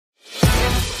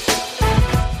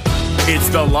It's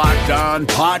the Locked On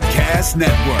Podcast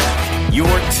Network,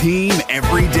 your team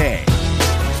every day.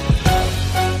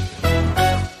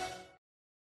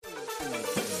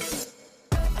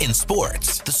 In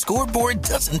sports, the scoreboard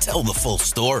doesn't tell the full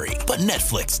story, but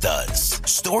Netflix does.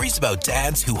 Stories about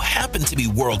dads who happen to be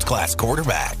world-class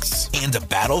quarterbacks and a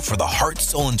battle for the heart,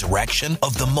 soul, and direction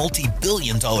of the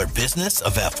multi-billion-dollar business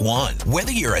of F1.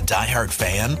 Whether you're a diehard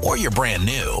fan or you're brand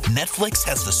new, Netflix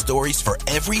has the stories for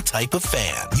every type of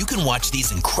fan. You can watch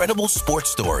these incredible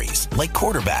sports stories like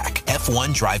Quarterback,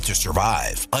 F1 Drive to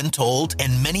Survive, Untold,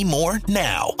 and many more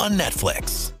now on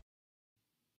Netflix.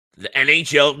 The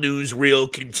NHL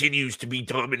newsreel continues to be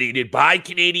dominated by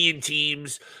Canadian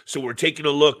teams, so we're taking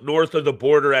a look north of the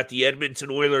border at the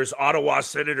Edmonton Oilers, Ottawa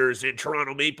Senators, and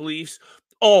Toronto Maple Leafs,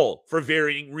 all for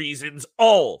varying reasons,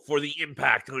 all for the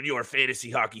impact on your fantasy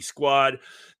hockey squad.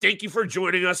 Thank you for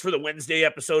joining us for the Wednesday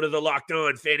episode of the Locked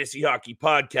On Fantasy Hockey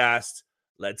Podcast.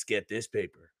 Let's get this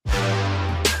paper.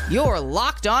 Your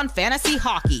Locked On Fantasy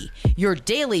Hockey, your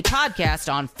daily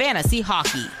podcast on fantasy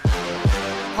hockey.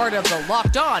 Part of the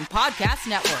Locked On Podcast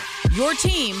Network, your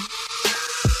team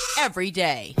every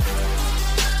day.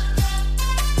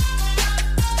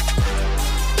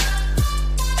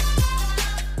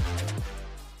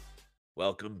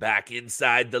 Welcome back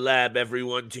inside the lab,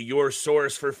 everyone, to your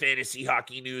source for fantasy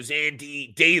hockey news and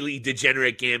daily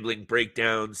degenerate gambling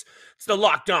breakdowns. It's the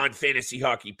Locked On Fantasy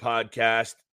Hockey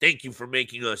Podcast. Thank you for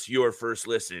making us your first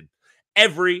listen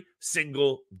every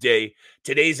single day.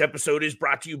 Today's episode is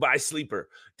brought to you by Sleeper.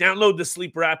 Download the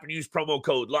Sleeper app and use promo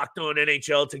code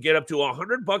LOCKEDONNHL to get up to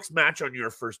 $100 match on your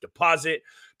first deposit.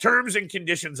 Terms and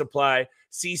conditions apply.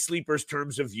 See Sleeper's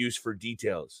terms of use for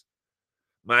details.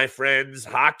 My friends,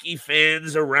 hockey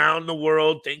fans around the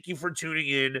world, thank you for tuning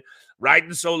in.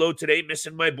 Riding solo today,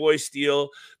 missing my boy Steele,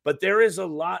 but there is a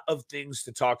lot of things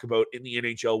to talk about in the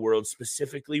NHL world,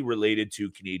 specifically related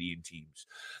to Canadian teams.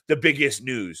 The biggest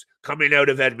news coming out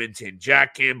of Edmonton,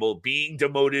 Jack Campbell being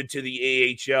demoted to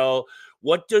the AHL.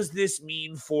 What does this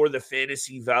mean for the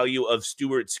fantasy value of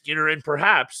Stuart Skinner and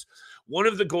perhaps one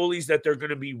of the goalies that they're going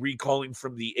to be recalling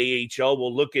from the AHL?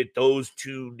 We'll look at those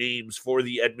two names for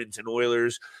the Edmonton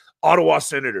Oilers. Ottawa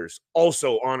Senators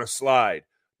also on a slide.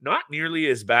 Not nearly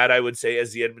as bad, I would say,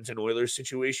 as the Edmonton Oilers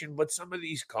situation, but some of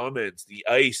these comments, the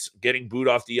ice, getting booed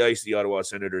off the ice, the Ottawa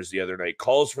Senators the other night,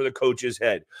 calls for the coach's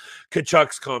head,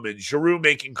 Tkachuk's comments, Giroux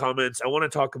making comments. I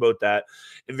want to talk about that.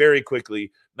 And very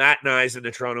quickly, Matt Knies and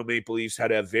the Toronto Maple Leafs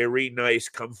had a very nice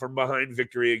come-from-behind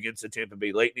victory against the Tampa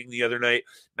Bay Lightning the other night.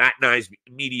 Matt Knies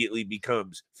immediately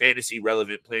becomes fantasy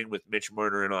relevant, playing with Mitch,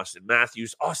 Marner, and Auston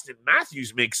Matthews. Auston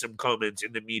Matthews makes some comments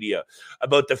in the media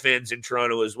about the fans in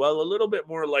Toronto as well, a little bit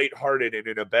more lighthearted and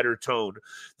in a better tone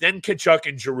than Tkachuk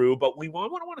and Giroux, but we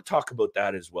want to talk about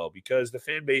that as well because the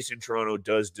fan base in Toronto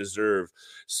does deserve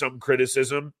some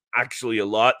criticism. Actually, a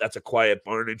lot. That's a quiet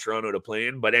barn in Toronto to play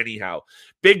in. But anyhow,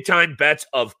 big time bets,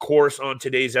 of course, on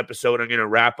today's episode. I'm going to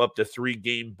wrap up the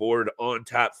 3-game board on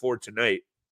tap for tonight.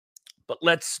 But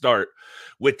let's start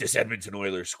with this Edmonton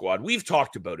Oilers squad. We've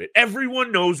talked about it.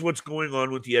 Everyone knows what's going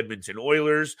on with the Edmonton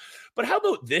Oilers. But how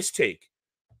about this take?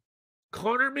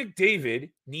 Connor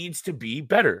McDavid needs to be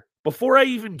better. Before I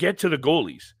even get to the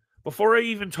goalies, before I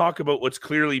even talk about what's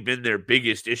clearly been their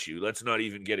biggest issue, let's not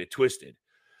even get it twisted.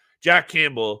 Jack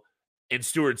Campbell and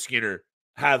Stuart Skinner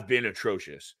have been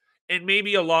atrocious. And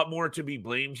maybe a lot more to be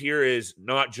blamed here is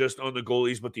not just on the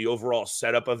goalies, but the overall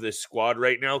setup of this squad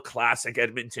right now. Classic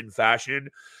Edmonton fashion.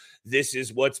 This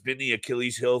is what's been the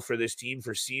Achilles heel for this team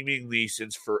for seemingly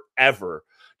since forever.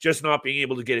 Just not being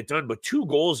able to get it done. But 2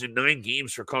 goals in 9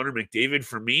 games for Connor McDavid,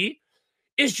 for me,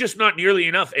 is just not nearly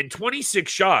enough. And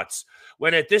 26 shots,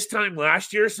 when at this time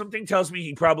last year, something tells me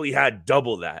he probably had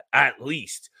double that, at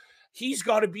least. He's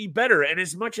got to be better. And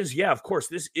as much as, yeah, of course,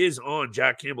 this is on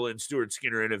Jack Campbell and Stuart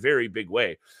Skinner in a very big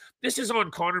way, this is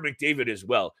on Connor McDavid as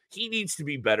well. He needs to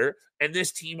be better, and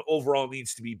this team overall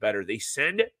needs to be better. They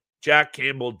send Jack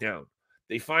Campbell down.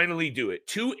 They finally do it.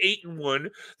 2-8-1.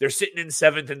 They're sitting in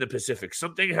 7th in the Pacific.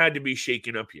 Something had to be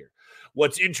shaken up here.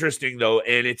 What's interesting, though,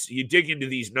 and it's you dig into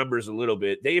these numbers a little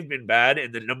bit, they've been bad,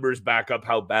 and the numbers back up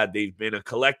how bad they've been. A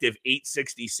collective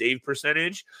 .860 save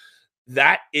percentage.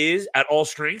 That is, at all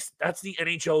strengths, that's the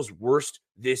NHL's worst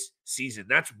this season.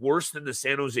 That's worse than the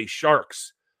San Jose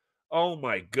Sharks. Oh,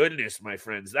 my goodness, my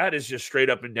friends. That is just straight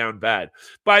up and down bad.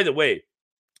 By the way,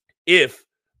 if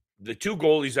the 2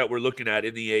 goalies that we're looking at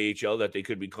in the AHL that they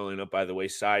could be calling up, by the way,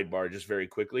 sidebar just very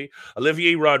quickly,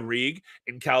 Olivier Rodrigue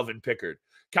and Calvin Pickard.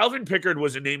 Calvin Pickard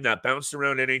was a name that bounced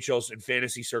around NHL and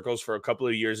fantasy circles for a couple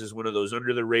of years as one of those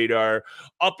under-the-radar,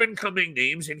 up-and-coming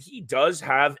names, and he does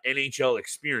have NHL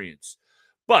experience.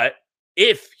 But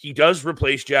If he does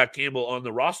replace Jack Campbell on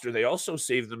the roster, they also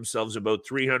save themselves about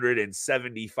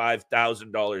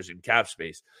 $375,000 in cap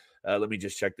space. Let me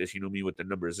just check this. You know me with the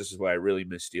numbers. This is why I really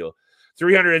miss Steele.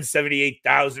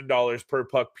 $378,000 per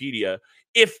Puckpedia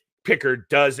if Pickard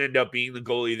does end up being the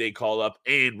goalie they call up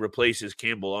and replaces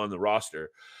Campbell on the roster.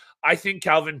 I think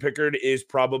Calvin Pickard is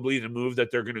probably the move that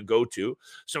they're going to go to.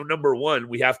 So number one,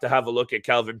 we have to have a look at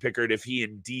Calvin Pickard if he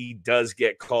indeed does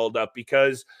get called up,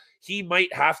 because he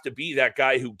might have to be that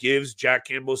guy who gives Jack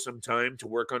Campbell some time to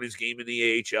work on his game in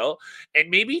the AHL and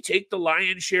maybe take the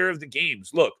lion's share of the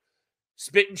games. Look,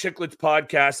 Spit and Chicklets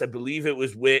podcast, I believe it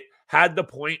was Witt, had the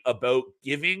point about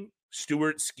giving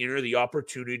Stuart Skinner the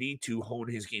opportunity to hone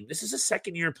his game. This is a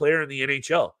second-year player in the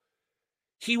NHL.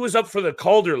 He was up for the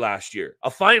Calder last year, a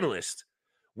finalist.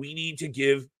 We need to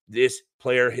give this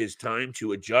player his time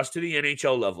to adjust to the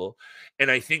NHL level.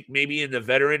 And I think maybe in the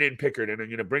veteran and Pickard, and I'm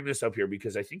going to bring this up here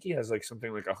because I think he has like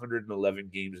something like 111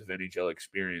 games of NHL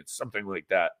experience, something like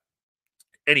that.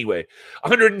 Anyway,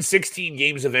 116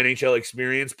 games of NHL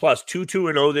experience plus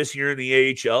 2-2-0 this year in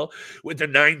the AHL with a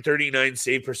 .939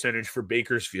 save percentage for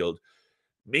Bakersfield.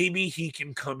 Maybe he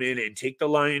can come in and take the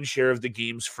lion's share of the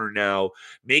games for now,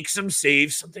 make some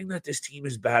saves, something that this team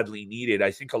is badly needed. I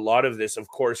think a lot of this, of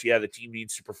course, the team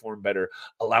needs to perform better,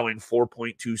 allowing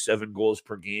 4.27 goals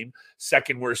per game,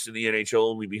 second worst in the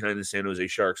NHL, only behind the San Jose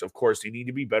Sharks. Of course, they need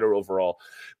to be better overall,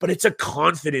 but it's a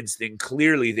confidence thing.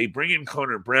 Clearly, they bring in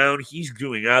Connor Brown. He's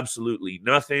doing absolutely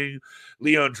nothing.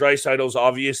 Leon Draisaitl's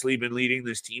obviously been leading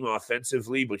this team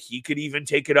offensively, but he could even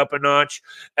take it up a notch.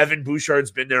 Evan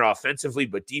Bouchard's been there offensively,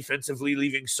 but defensively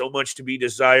leaving so much to be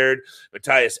desired.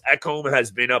 Matthias Ekholm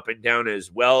has been up and down as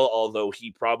well, although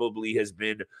he probably has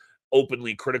been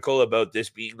openly critical about this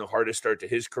being the hardest start to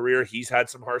his career. He's had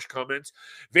some harsh comments.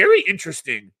 Very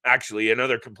interesting, actually,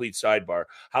 another complete sidebar,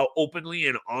 how openly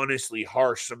and honestly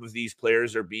harsh some of these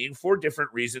players are being for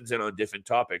different reasons and on different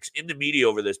topics in the media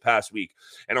over this past week.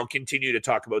 And I'll continue to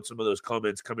talk about some of those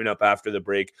comments coming up after the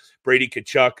break. Brady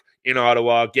Tkachuk in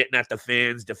Ottawa, getting at the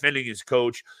fans, defending his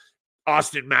coach.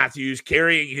 Auston Matthews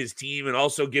carrying his team and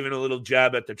also giving a little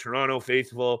jab at the Toronto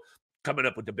faithful, coming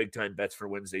up with the big-time bets for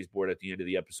Wednesday's board at the end of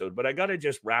the episode. But I got to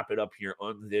just wrap it up here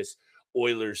on this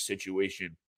Oilers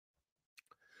situation.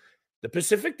 The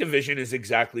Pacific Division is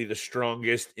exactly the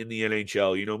strongest in the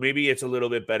NHL. Maybe it's a little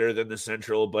bit better than the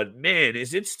Central, but man,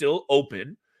 is it still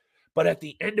open. But at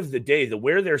the end of the day,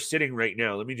 where they're sitting right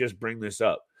now, let me just bring this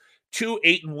up.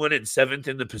 2-8-1 and 7th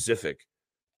in the Pacific.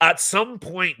 At some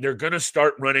point, they're going to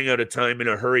start running out of time in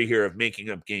a hurry here of making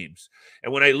up games.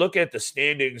 And when I look at the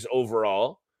standings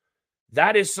overall,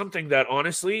 that is something that,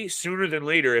 honestly, sooner than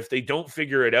later, if they don't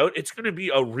figure it out, it's going to be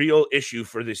a real issue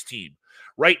for this team.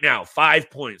 Right now,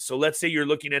 5 points. So let's say you're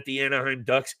looking at the Anaheim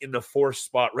Ducks in the 4th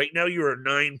spot. Right now, you are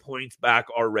 9 points back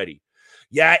already.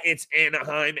 Yeah, it's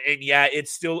Anaheim, and yeah,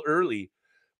 it's still early.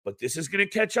 But this is going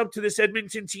to catch up to this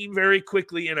Edmonton team very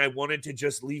quickly, and I wanted to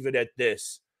just leave it at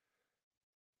this.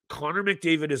 Connor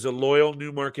McDavid is a loyal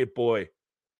Newmarket boy.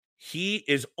 He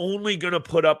is only going to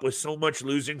put up with so much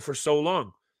losing for so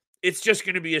long. It's just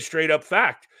going to be a straight up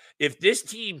fact. If this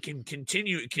team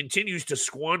continues to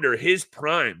squander his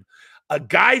prime, a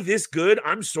guy this good,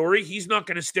 I'm sorry, he's not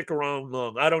going to stick around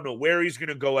long. I don't know where he's going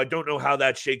to go. I don't know how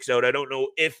that shakes out. I don't know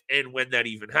if and when that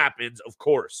even happens, of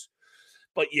course.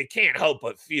 But you can't help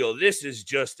but feel this is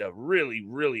just a really,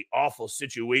 really awful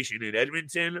situation in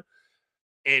Edmonton.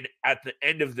 And at the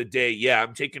end of the day,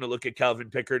 I'm taking a look at Calvin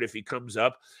Pickard if he comes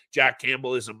up. Jack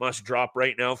Campbell is a must drop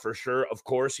right now for sure. Of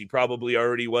course, he probably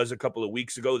already was a couple of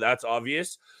weeks ago. That's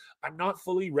obvious. I'm not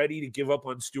fully ready to give up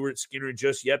on Stuart Skinner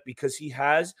just yet because he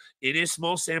has, in his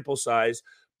small sample size,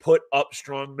 put up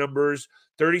strong numbers,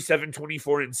 37,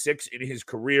 24, and 6 in his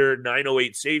career,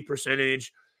 908 save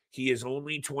percentage. He is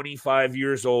only 25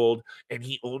 years old, and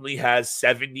he only has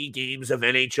 70 games of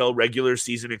NHL regular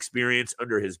season experience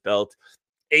under his belt.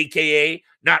 AKA,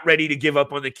 not ready to give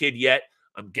up on the kid yet.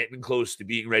 I'm getting close to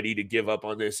being ready to give up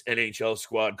on this NHL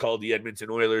squad called the Edmonton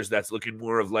Oilers that's looking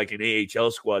more of like an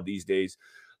AHL squad these days.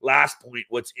 Last point,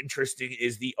 what's interesting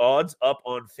is the odds up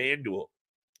on FanDuel.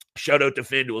 Shout out to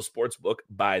FanDuel Sportsbook,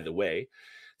 by the way.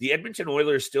 The Edmonton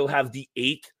Oilers still have the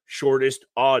 8th shortest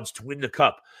odds to win the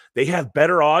Cup. They have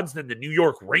better odds than the New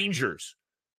York Rangers.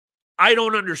 I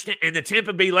don't understand. And the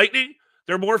Tampa Bay Lightning,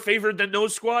 they're more favored than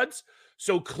those squads.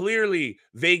 So clearly,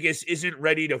 Vegas isn't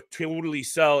ready to totally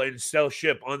sell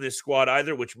ship on this squad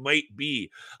either, which might be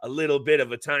a little bit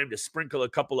of a time to sprinkle a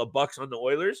couple of bucks on the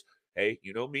Oilers. Hey,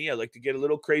 you know me, I like to get a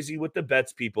little crazy with the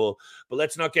bets, people, but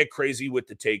let's not get crazy with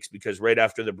the takes because right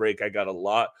after the break, I got a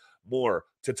lot more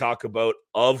to talk about,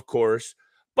 of course.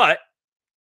 But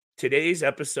today's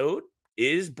episode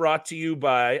is brought to you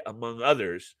by, among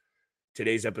others,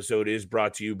 today's episode is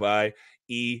brought to you by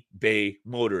eBay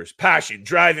Motors. Passion,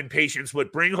 drive, and patience.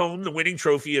 What bring home the winning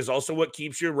trophy is also what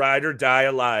keeps your ride or die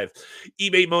alive.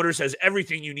 eBay Motors has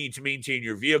everything you need to maintain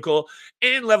your vehicle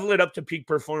and level it up to peak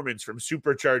performance, from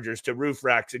superchargers to roof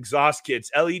racks, exhaust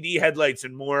kits, LED headlights,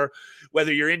 and more.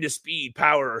 Whether you're into speed,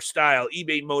 power, or style,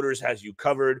 eBay Motors has you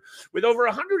covered. With over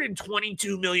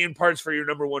 122 million parts for your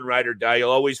number one ride or die,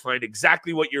 you'll always find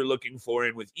exactly what you're looking for.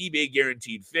 And with eBay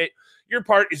Guaranteed Fit, your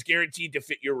part is guaranteed to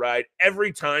fit your ride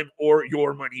every time or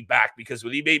your money back. Because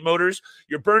with eBay Motors,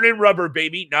 you're burning rubber,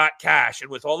 baby, not cash.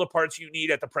 And with all the parts you need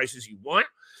at the prices you want,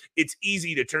 it's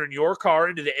easy to turn your car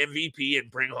into the MVP and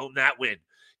bring home that win.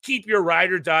 Keep your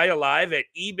ride or die alive at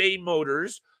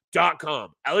ebaymotors.com.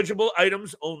 Eligible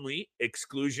items only.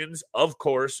 Exclusions, of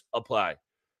course, apply.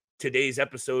 Today's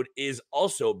episode is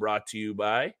also brought to you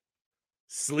by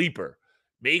Sleeper.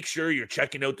 Make sure you're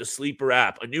checking out the Sleeper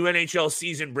app. A new NHL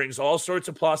season brings all sorts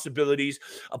of possibilities.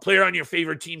 A player on your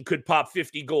favorite team could pop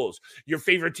 50 goals. Your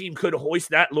favorite team could hoist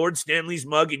that Lord Stanley's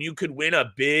mug, and you could win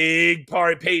a big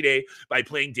payday by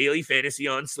playing daily fantasy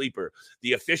on Sleeper.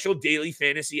 The official daily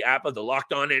fantasy app of the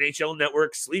Locked On NHL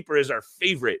Network, Sleeper is our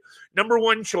favorite number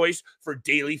one choice for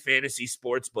daily fantasy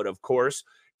sports, but of course,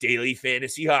 daily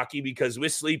fantasy hockey, because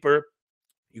with Sleeper,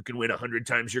 you can win 100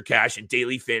 times your cash in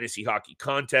daily fantasy hockey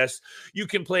contests. You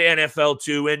can play NFL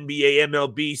too, NBA,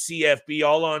 MLB, CFB,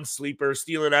 all on Sleeper.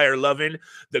 Steele and I are loving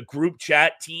the group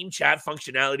chat, team chat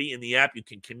functionality in the app. You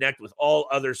can connect with all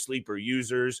other Sleeper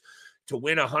users. To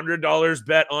win a $100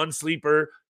 bet on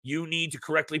Sleeper, you need to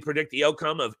correctly predict the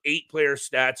outcome of 8 player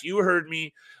stats. You heard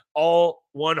me. All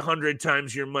 100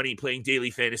 times your money playing daily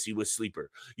fantasy with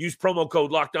Sleeper. Use promo code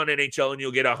LOCKEDONNHL and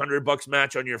you'll get a $100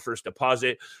 match on your first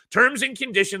deposit. Terms and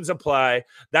conditions apply.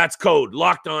 That's code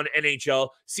LOCKEDONNHL.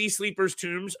 See Sleeper's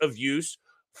terms of use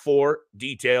for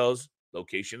details.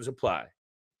 Locations apply.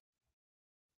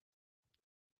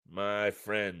 My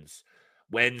friends,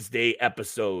 Wednesday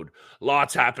episode.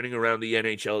 Lots happening around the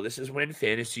NHL. This is when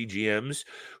fantasy GMs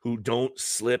who don't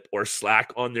slip or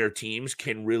slack on their teams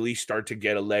can really start to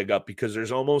get a leg up, because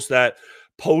there's almost that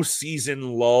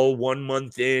postseason lull 1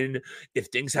 month in. If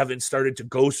things haven't started to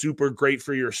go super great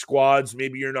for your squads,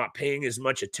 maybe you're not paying as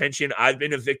much attention. I've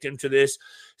been a victim to this.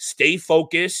 Stay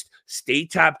focused, stay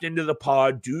tapped into the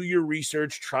pod, do your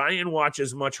research, try and watch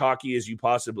as much hockey as you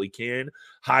possibly can.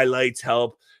 Highlights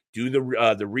help. Do the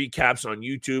recaps on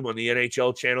YouTube on the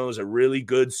NHL channel is a really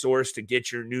good source to get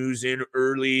your news in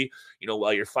early,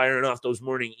 while you're firing off those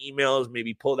morning emails.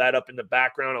 Maybe pull that up in the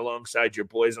background alongside your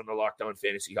boys on the Locked On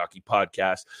Fantasy Hockey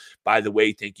podcast. By the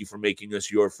way, thank you for making us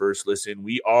your first listen.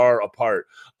 We are a part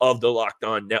of the Locked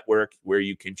On Network, where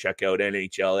you can check out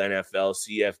NHL, NFL,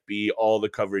 CFB, all the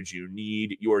coverage you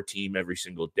need, your team every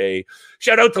single day.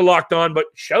 Shout out to Locked On, but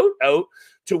shout out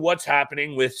to what's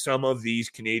happening with some of these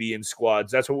Canadian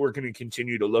squads. That's what we're going to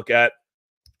continue to look at.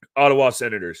 Ottawa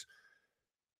Senators.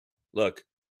 Look,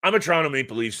 I'm a Toronto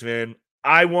Maple Leafs fan.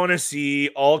 I want to see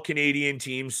all Canadian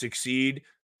teams succeed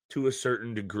to a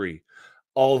certain degree.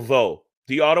 Although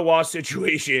the Ottawa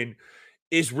situation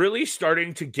is really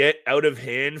starting to get out of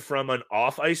hand from an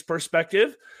off-ice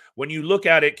perspective. When you look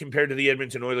at it compared to the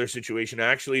Edmonton Oilers situation, I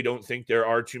actually don't think there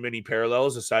are too many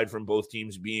parallels, aside from both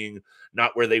teams being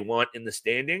not where they want in the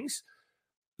standings.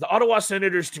 The Ottawa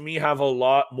Senators, to me, have a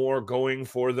lot more going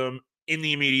for them in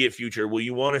the immediate future. Will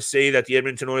you want to say that the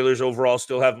Edmonton Oilers overall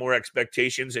still have more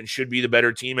expectations and should be the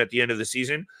better team at the end of the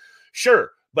season?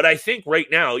 Sure. But I think right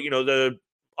now, the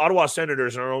Ottawa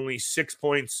Senators are only 6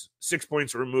 points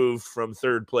removed from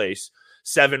third place,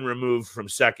 7 removed from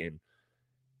second.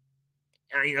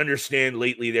 I understand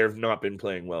lately they've not been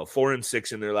playing well.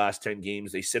 4-6 in their last 10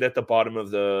 games. They sit at the bottom of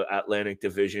the Atlantic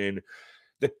Division.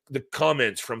 The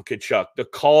comments from Tkachuk, the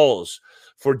calls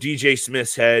for DJ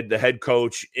Smith's head, the head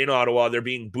coach in Ottawa, they're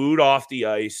being booed off the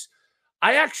ice.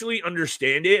 I actually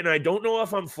understand it, and I don't know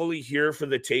if I'm fully here for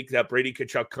the take that Brady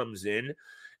Tkachuk comes in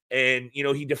and,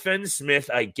 he defends Smith.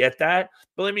 I get that,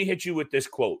 but let me hit you with this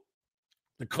quote.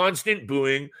 The constant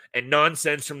booing and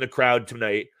nonsense from the crowd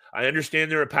tonight, I understand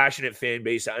they're a passionate fan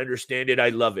base. I understand it. I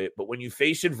love it. But when you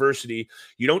face adversity,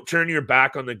 you don't turn your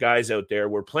back on the guys out there.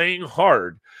 We're playing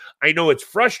hard. I know it's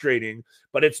frustrating,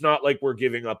 but it's not like we're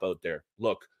giving up out there.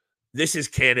 Look, this is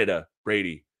Canada,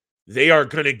 Brady. They are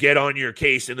going to get on your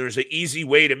case, and there's an easy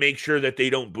way to make sure that they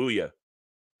don't boo you.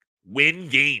 Win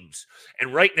games.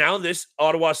 And right now, this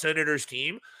Ottawa Senators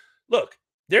team, look,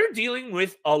 they're dealing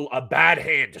with a bad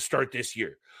hand to start this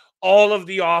year. All of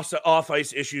the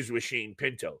off-ice issues with Shane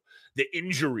Pinto, the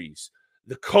injuries,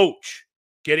 the coach,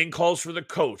 getting calls for the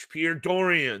coach, Pierre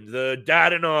Dorian, the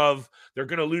Dadonov, they're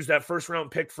going to lose that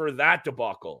first-round pick for that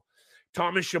debacle.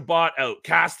 Thomas Chabot out,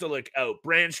 Kastelik out,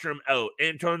 Brandstrom out,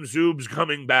 Anton Zub's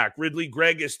coming back, Ridley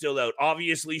Gregg is still out,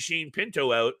 obviously Shane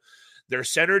Pinto out. Their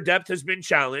center depth has been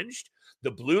challenged.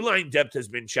 The blue line depth has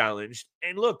been challenged.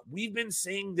 And look, we've been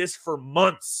saying this for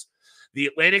months. The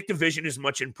Atlantic Division is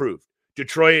much improved.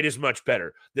 Detroit is much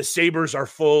better. The Sabres are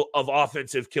full of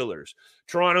offensive killers.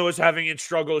 Toronto is having its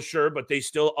struggles, sure, but they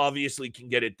still obviously can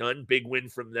get it done. Big win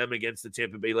from them against the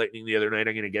Tampa Bay Lightning the other night.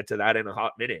 I'm going to get to that in a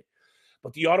hot minute.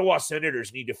 But the Ottawa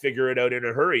Senators need to figure it out in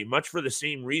a hurry, much for the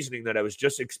same reasoning that I was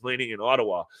just explaining in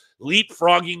Ottawa.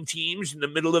 Leapfrogging teams in the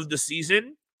middle of the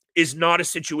season is not a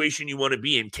situation you want to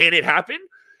be in. Can it happen?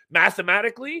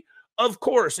 Mathematically? Of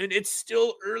course, and it's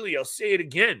still early. I'll say it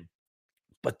again.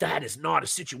 But that is not a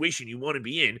situation you want to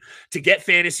be in to get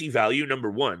fantasy value.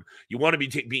 Number one, you want to be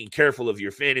being careful of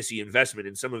your fantasy investment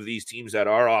in some of these teams that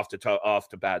are off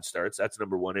to bad starts. That's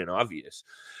number one and obvious.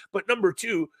 But number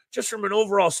two, just from an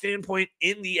overall standpoint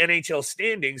in the NHL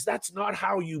standings, that's not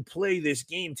how you play this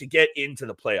game to get into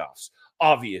the playoffs,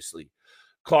 obviously.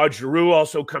 Claude Giroux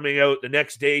also coming out the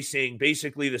next day saying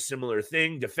basically the similar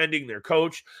thing, defending their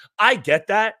coach. I get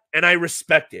that, and I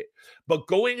respect it. But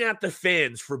going at the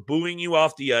fans for booing you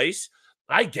off the ice,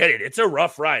 I get it. It's a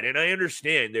rough ride, and I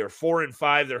understand. They're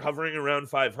 4-5. They're hovering around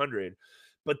 500.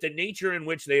 But the nature in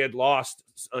which they had lost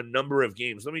a number of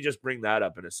games, let me just bring that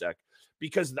up in a sec,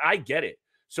 because I get it.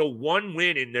 So one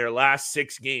win in their last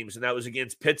 6 games, and that was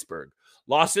against Pittsburgh.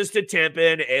 Losses to Tampa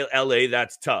and LA,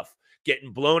 that's tough.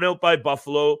 Getting blown out by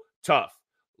Buffalo, tough.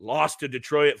 Lost to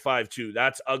Detroit at 5-2.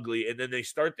 That's ugly. And then they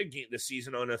start the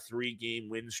season on a 3-game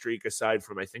win streak, aside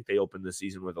from, I think they opened the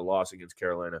season with a loss against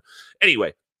Carolina.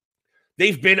 Anyway,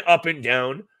 they've been up and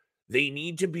down. They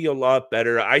need to be a lot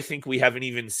better. I think we haven't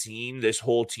even seen this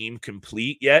whole team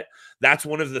complete yet. That's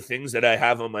one of the things that I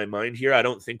have on my mind here. I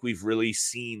don't think we've really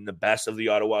seen the best of the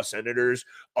Ottawa Senators,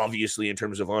 obviously in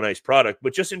terms of on-ice product,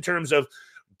 but just in terms of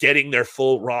getting their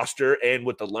full roster and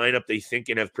with the lineup they think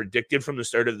and have predicted from the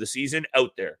start of the season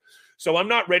out there. So I'm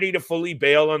not ready to fully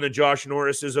bail on the Josh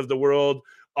Norrises of the world.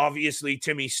 Obviously,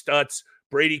 Timmy Stutz,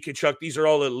 Brady Tkachuk, these are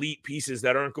all elite pieces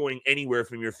that aren't going anywhere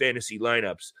from your fantasy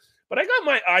lineups. But I got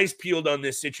my eyes peeled on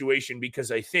this situation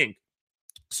because I think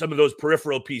some of those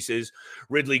peripheral pieces,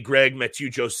 Ridley Gregg, Matthew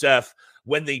Joseph,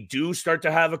 when they do start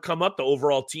to have a come up, the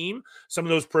overall team, some of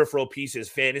those peripheral pieces,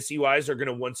 fantasy-wise, are going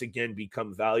to once again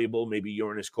become valuable. Maybe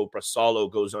Jonas Korpisalo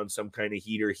goes on some kind of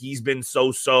heater. He's been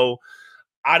so-so.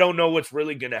 I don't know what's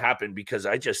really going to happen because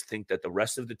I just think that the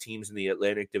rest of the teams in the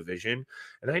Atlantic Division,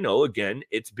 and I know, again,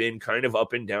 it's been kind of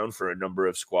up and down for a number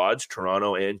of squads,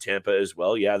 Toronto and Tampa as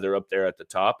well. Yeah, they're up there at the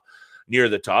top, near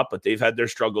the top, but they've had their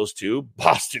struggles too.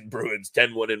 Boston Bruins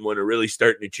 10-1-1 are really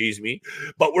starting to cheese me,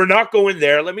 but we're not going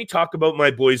there. Let me talk about my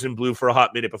boys in blue for a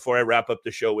hot minute before I wrap up the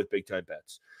show with big time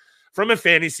bets. From a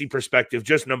fantasy perspective,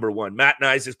 just number one, Matt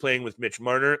Knies is playing with Mitch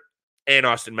Marner and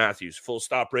Auston Matthews. Full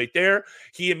stop right there.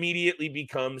 He immediately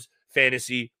becomes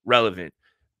fantasy relevant.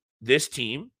 This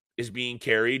team is being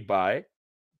carried by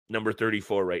number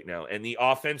 34 right now, and the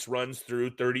offense runs through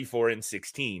 34 and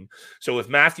 16. So if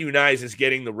Matthew Knies is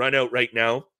getting the run out right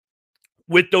now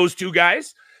with those two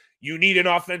guys, you need an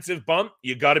offensive bump.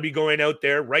 You got to be going out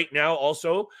there right now.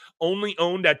 Also, only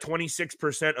owned at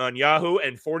 26% on Yahoo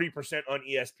and 40% on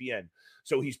ESPN.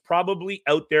 So he's probably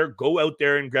out there. Go out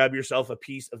there and grab yourself a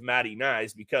piece of Matty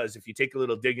Knies, because if you take a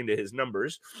little dig into his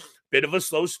numbers, bit of a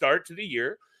slow start to the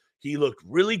year. He looked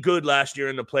really good last year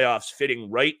in the playoffs, fitting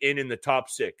right in the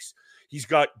top 6. He's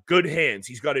got good hands.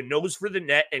 He's got a nose for the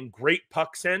net and great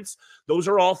puck sense. Those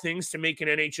are all things to make an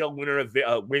NHL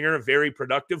winger a very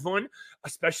productive one,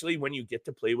 especially when you get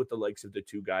to play with the likes of the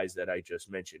two guys that I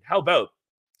just mentioned. How about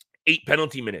 8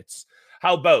 penalty minutes?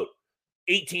 How about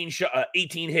 18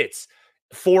 hits?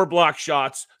 4 block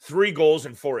shots, 3 goals,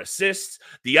 and 4 assists.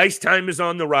 The ice time is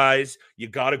on the rise. You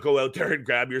got to go out there and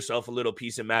grab yourself a little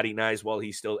piece of Matty Knies while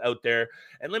he's still out there.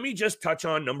 And let me just touch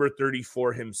on number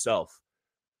 34 himself.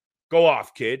 Go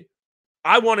off, kid.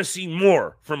 I want to see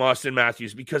more from Auston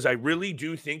Matthews because I really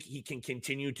do think he can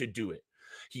continue to do it.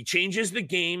 He changes the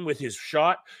game with his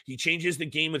shot. He changes the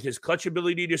game with his clutch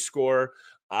ability to score.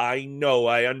 I know,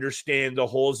 I understand the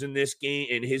holes in this game,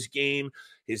 in his game,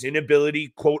 his inability,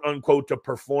 quote unquote, to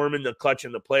perform in the clutch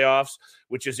in the playoffs,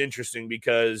 which is interesting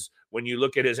because when you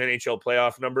look at his NHL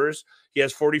playoff numbers, he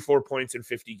has 44 points in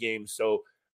 50 games. So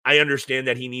I understand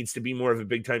that he needs to be more of a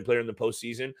big-time player in the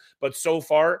postseason, but so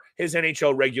far, his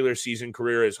NHL regular season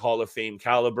career is Hall of Fame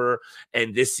caliber,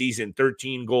 and this season,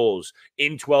 13 goals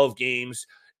in 12 games.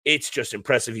 It's just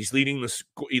impressive. He's leading the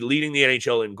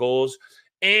NHL in goals,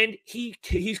 And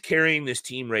he's carrying this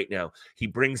team right now. He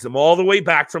brings them all the way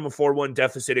back from a 4-1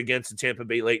 deficit against the Tampa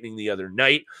Bay Lightning the other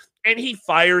night, and he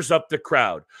fires up the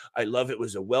crowd. I love it.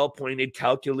 Was a well-pointed,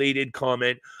 calculated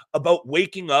comment about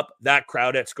waking up that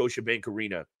crowd at Scotiabank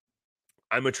Arena.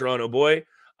 I'm a Toronto boy.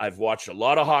 I've watched a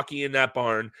lot of hockey in that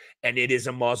barn, and it is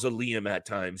a mausoleum at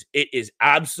times. It is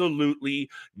absolutely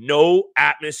no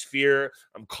atmosphere.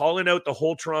 I'm calling out the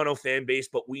whole Toronto fan base,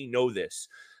 but we know this.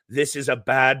 This is a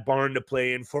bad barn to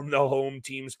play in from the home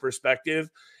team's perspective,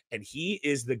 and he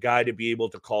is the guy to be able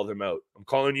to call them out. I'm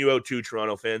calling you out too,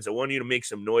 Toronto fans. I want you to make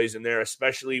some noise in there,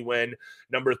 especially when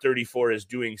number 34 is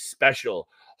doing special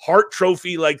Hart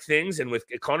Trophy-like things, and with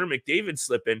Connor McDavid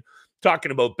slipping,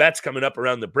 talking about bets coming up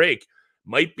around the break,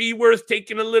 might be worth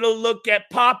taking a little look at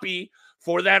Poppy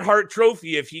for that Hart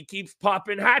Trophy. If he keeps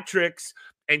popping hat tricks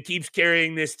and keeps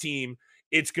carrying this team,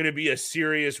 it's going to be a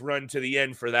serious run to the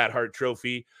end for that Hart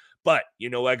Trophy. But,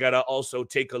 I got to also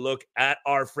take a look at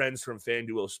our friends from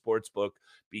FanDuel Sportsbook,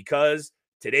 because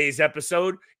today's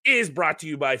episode is brought to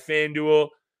you by FanDuel.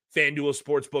 FanDuel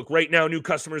Sportsbook. Right now, new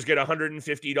customers get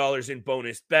 $150 in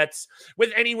bonus bets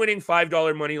with any winning $5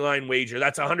 moneyline wager.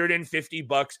 That's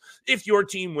 $150 if your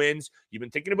team wins. You've been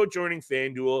thinking about joining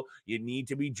FanDuel. You need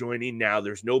to be joining now.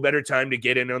 There's no better time to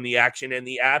get in on the action, and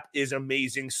the app is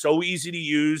amazing. So easy to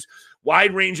use.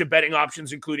 Wide range of betting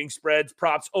options, including spreads,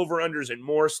 props, over-unders, and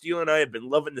more. Steele and I have been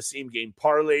loving the same game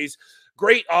parlays.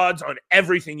 Great odds on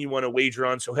everything you want to wager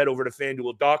on. So head over to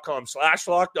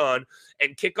FanDuel.com/lockedon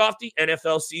and kick off the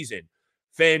NFL season.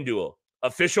 FanDuel,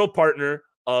 official partner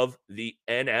of the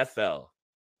NFL.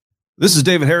 This is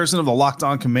David Harrison of the Locked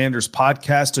On Commanders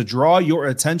podcast to draw your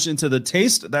attention to the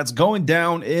taste that's going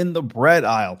down in the bread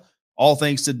aisle. All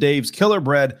thanks to Dave's Killer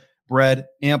Bread, bread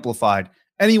amplified.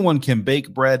 Anyone can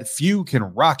bake bread, few can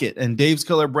rock it, and Dave's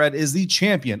Killer Bread is the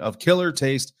champion of killer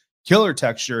taste, killer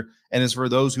texture, and is for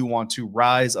those who want to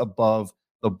rise above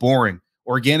the boring.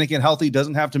 Organic and healthy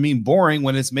doesn't have to mean boring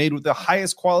when it's made with the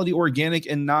highest quality organic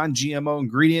and non-GMO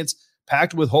ingredients,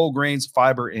 packed with whole grains,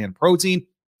 fiber, and protein.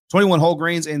 21 whole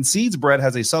grains and seeds bread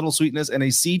has a subtle sweetness and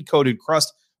a seed-coated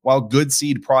crust, while Good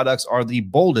Seed products are the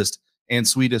boldest and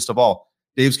sweetest of all.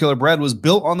 Dave's Killer Bread was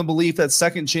built on the belief that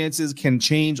second chances can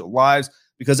change lives,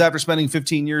 because after spending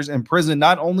 15 years in prison,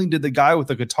 not only did the guy with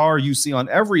the guitar you see on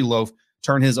every loaf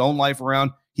turn his own life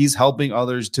around, he's helping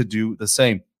others to do the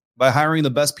same. By hiring the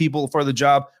best people for the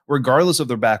job, regardless of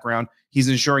their background, he's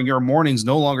ensuring your mornings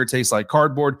no longer taste like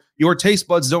cardboard, your taste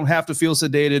buds don't have to feel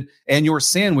sedated, and your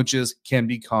sandwiches can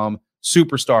become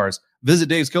superstars. Visit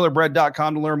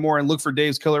daveskillerbread.com to learn more and look for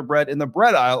Dave's Killer Bread in the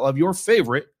bread aisle of your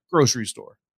favorite grocery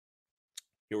store.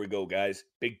 Here we go, guys.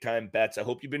 Big time bets. I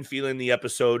hope you've been feeling the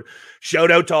episode. Shout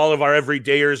out to all of our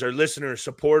everydayers, our listeners,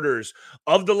 supporters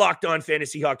of the Locked On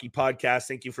Fantasy Hockey Podcast.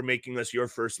 Thank you for making us your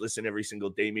first listen every single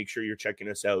day. Make sure you're checking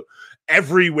us out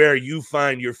everywhere you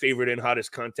find your favorite and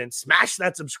hottest content. Smash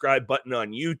that subscribe button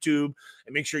on YouTube,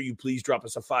 and make sure you please drop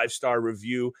us a 5-star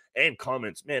review and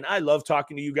comments. Man, I love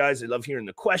talking to you guys. I love hearing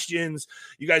the questions.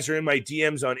 You guys are in my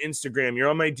DMs on Instagram. You're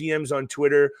on my DMs on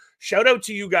Twitter. Shout out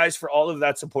to you guys for all of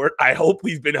that support. I hope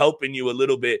we've been helping you a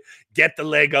little bit get the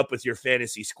leg up with your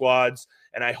fantasy squads,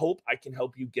 and I hope I can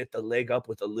help you get the leg up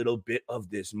with a little bit of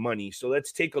this money. So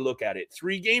let's take a look at it.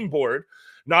 3-game board.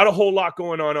 Not a whole lot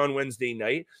going on Wednesday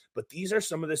night, but these are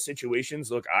some of the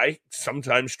situations. Look, I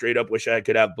sometimes straight up wish I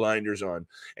could have blinders on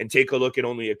and take a look at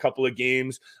only a couple of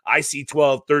games. I see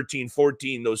 12, 13,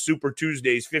 14, those Super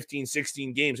Tuesdays, 15,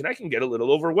 16 games, and I can get a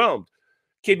little overwhelmed.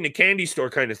 Kid in a candy store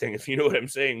kind of thing, if you know what I'm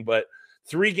saying. But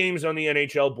 3 games on the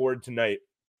NHL board tonight,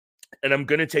 and I'm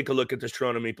going to take a look at this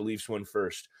Toronto Maple Leafs one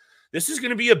first. This is going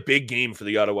to be a big game for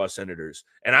the Ottawa Senators,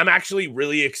 and I'm actually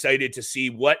really excited to see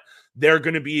what they're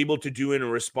going to be able to do in a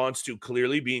response to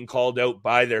clearly being called out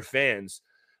by their fans.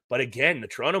 But again, the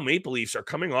Toronto Maple Leafs are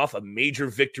coming off a major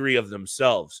victory of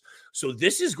themselves. So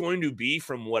this is going to be,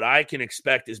 from what I can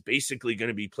expect, is basically going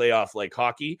to be playoff-like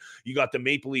hockey. You got the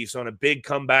Maple Leafs on a big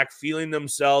comeback, feeling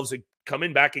themselves,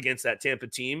 coming back against that Tampa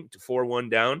team to 4-1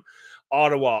 down.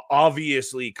 Ottawa,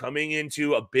 obviously, coming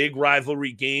into a big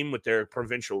rivalry game with their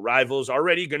provincial rivals,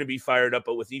 already going to be fired up,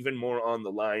 but with even more on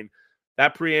the line.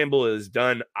 That preamble is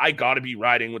done. I got to be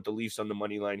riding with the Leafs on the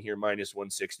money line here, minus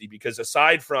 160, because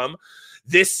aside from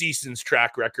this season's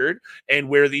track record and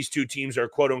where these two teams are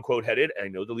quote-unquote headed, I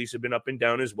know the Leafs have been up and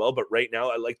down as well, but right now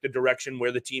I like the direction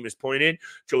where the team is pointed.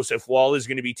 Joseph Woll is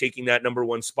going to be taking that number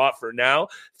 1 spot for now.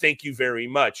 Thank you very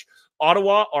much.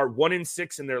 Ottawa are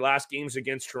 1-6 in their last games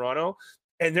against Toronto,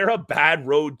 and they're a bad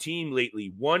road team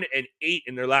lately. 1-8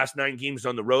 in their last 9 games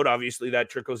on the road. Obviously, that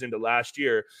trickles into last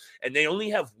year. And they only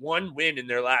have 1 win in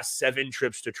their last 7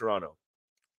 trips to Toronto.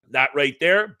 That right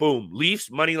there, boom.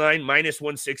 Leafs, money line, minus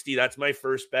 160. That's my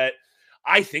first bet.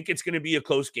 I think it's going to be a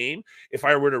close game. If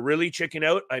I were to really chicken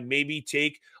out, I maybe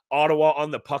take Ottawa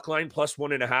on the puck line plus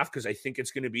 1.5 because I think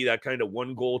it's going to be that kind of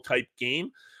one-goal type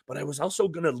game. But I was also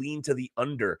going to lean to the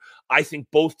under. I think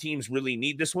both teams really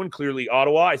need this one. Clearly,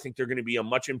 Ottawa, I think they're going to be a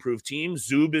much improved team.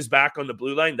 Zub is back on the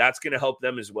blue line. That's going to help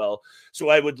them as well. So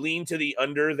I would lean to the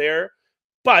under there.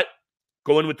 But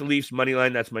going with the Leafs money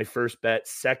line, that's my first bet.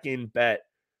 Second bet,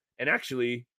 and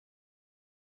actually,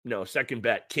 no, second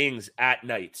bet, Kings at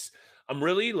Knights. I'm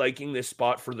really liking this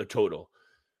spot for the total.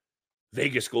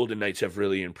 Vegas Golden Knights have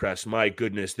really impressed. My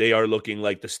goodness, they are looking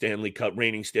like the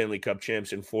reigning Stanley Cup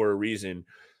champs, and for a reason.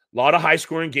 A lot of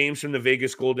high-scoring games from the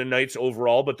Vegas Golden Knights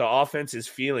overall, but the offense is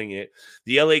feeling it.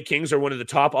 The LA Kings are one of the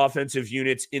top offensive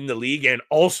units in the league and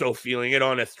also feeling it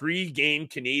on a 3-game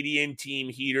Canadian team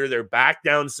heater. They're back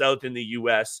down south in the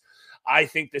U.S. I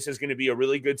think this is going to be a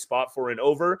really good spot for an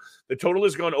over. The total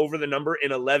has gone over the number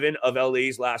in 11 of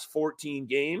LA's last 14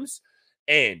 games,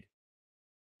 and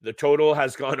the total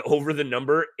has gone over the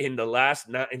number in the last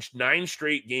 9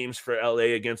 straight games for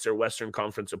LA against their Western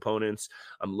Conference opponents.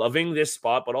 I'm loving this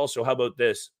spot, but also how about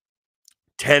this?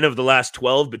 10 of the last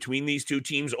 12 between these two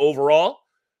teams overall.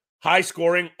 High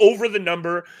scoring, over the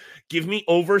number. Give me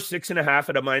over 6.5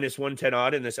 at a minus 110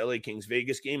 odd in this LA Kings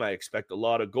Vegas game. I expect a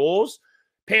lot of goals.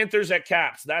 Panthers at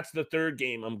Caps. That's the third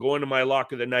game. I'm going to my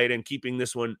lock of the night and keeping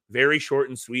this one very short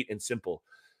and sweet and simple.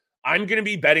 I'm going to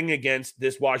be betting against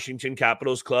this Washington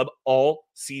Capitals club all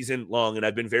season long, and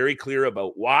I've been very clear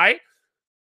about why.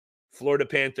 Florida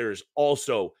Panthers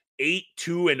also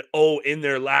 8-2-0 in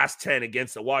their last 10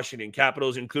 against the Washington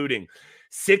Capitals, including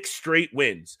 6 straight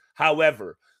wins.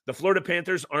 However, the Florida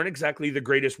Panthers aren't exactly the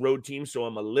greatest road team, so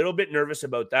I'm a little bit nervous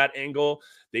about that angle.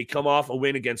 They come off a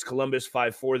win against Columbus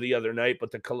 5-4 the other night,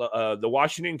 but the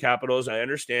Washington Capitals, I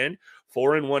understand,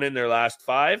 4-1 in their last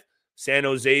 5. San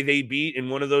Jose they beat in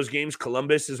one of those games.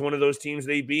 Columbus is one of those teams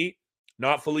they beat.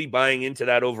 Not fully buying into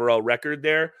that overall record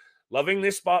there. Loving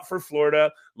this spot for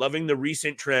Florida. Loving the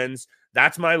recent trends.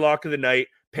 That's my lock of the night.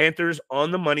 Panthers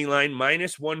on the money line,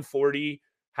 minus 140.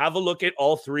 Have a look at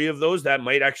all 3 of those. That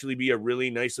might actually be a really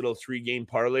nice little 3-game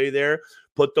parlay there.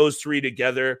 Put those 3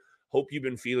 together. Hope you've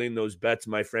been feeling those bets,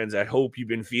 my friends. I hope you've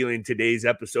been feeling today's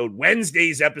episode,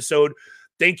 Wednesday's episode.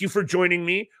 Thank you for joining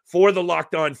me for the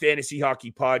Locked On Fantasy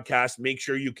Hockey Podcast. Make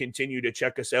sure you continue to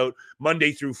check us out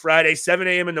Monday through Friday, 7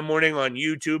 a.m. in the morning on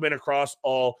YouTube and across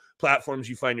all platforms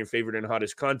you find your favorite and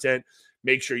hottest content.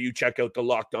 Make sure you check out the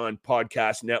Locked On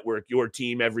Podcast Network, your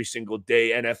team every single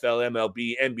day, NFL,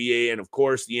 MLB, NBA, and of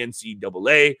course, the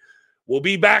NCAA. We'll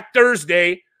be back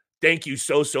Thursday. Thank you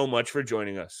so much for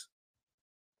joining us.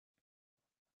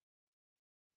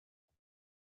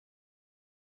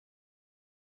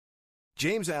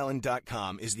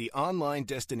 JamesAllen.com is the online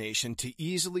destination to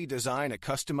easily design a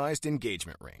customized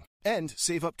engagement ring and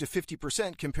save up to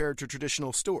 50% compared to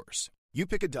traditional stores. You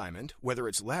pick a diamond, whether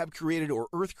it's lab-created or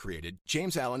earth-created,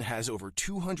 James Allen has over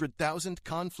 200,000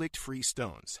 conflict-free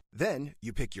stones. Then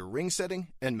you pick your ring setting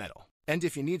and metal. And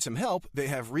if you need some help, they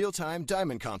have real-time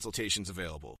diamond consultations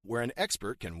available, where an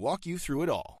expert can walk you through it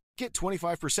all. Get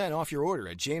 25% off your order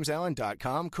at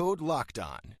JamesAllen.com, code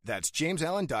LOCKEDON. That's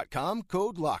JamesAllen.com,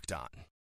 code LOCKEDON.